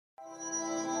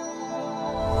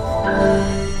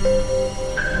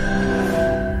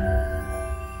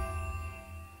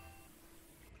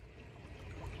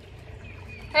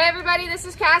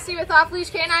this is Cassie with Off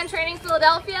Leash Canine Training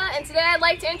Philadelphia, and today I'd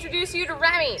like to introduce you to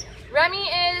Remi. Remi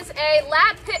is a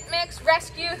lab pit mix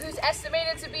rescue who's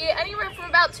estimated to be anywhere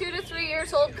from about 2 to 3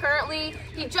 years old currently.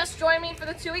 He just joined me for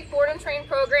the 2-week board and train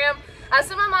program.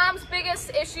 Some of Mom's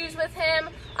biggest issues with him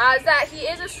is that he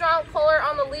is a strong puller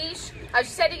on the leash. She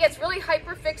said he gets really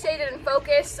hyper fixated and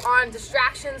focused on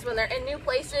distractions when they're in new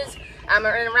places or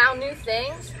around new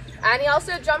things. And he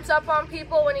also jumps up on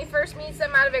people when he first meets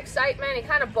them out of excitement. He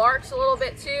kind of barks a little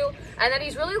bit too. And then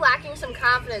he's really lacking some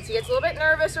confidence. He gets a little bit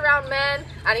nervous around men,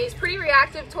 and he's pretty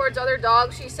reactive towards other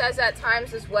dogs, she says, at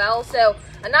times as well. So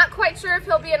I'm not quite sure if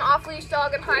he'll be an off-leash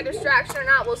dog and high distraction or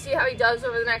not. We'll see how he does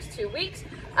over the next 2 weeks.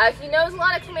 He knows a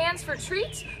lot of commands for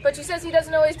treats, but she says he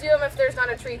doesn't always do them if there's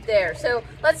not a treat there. So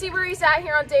let's see where he's at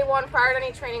here on day 1 prior to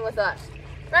any training with us.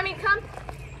 Remi, come.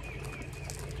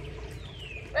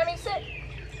 Remi, sit.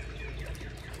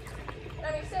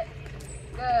 Remi, sit.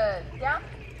 Good. Down.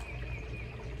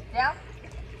 Down.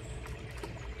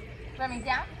 Remi,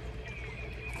 down.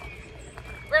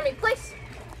 Remi, place.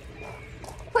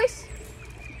 Place.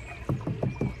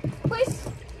 Place.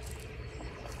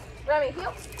 Remi,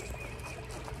 heel.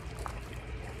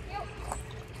 Heel.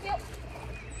 Heel.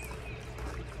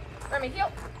 Remi,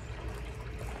 heel.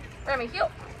 Remi,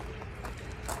 heel.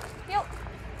 Heel.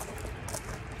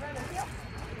 Remi, heel.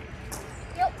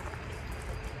 Heel.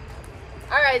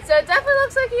 Alright, so it definitely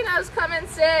looks like he knows come and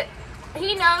sit.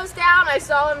 He knows down. I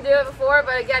saw him do it before,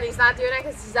 but again, he's not doing it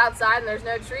because he's outside and there's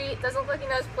no treat. Doesn't look like he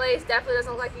knows place. Definitely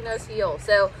doesn't look like he knows heel.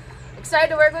 So excited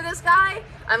to work with this guy.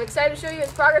 I'm excited to show you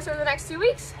his progress over the next 2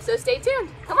 weeks. So stay tuned.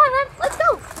 Come on, man. Let's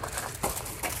go.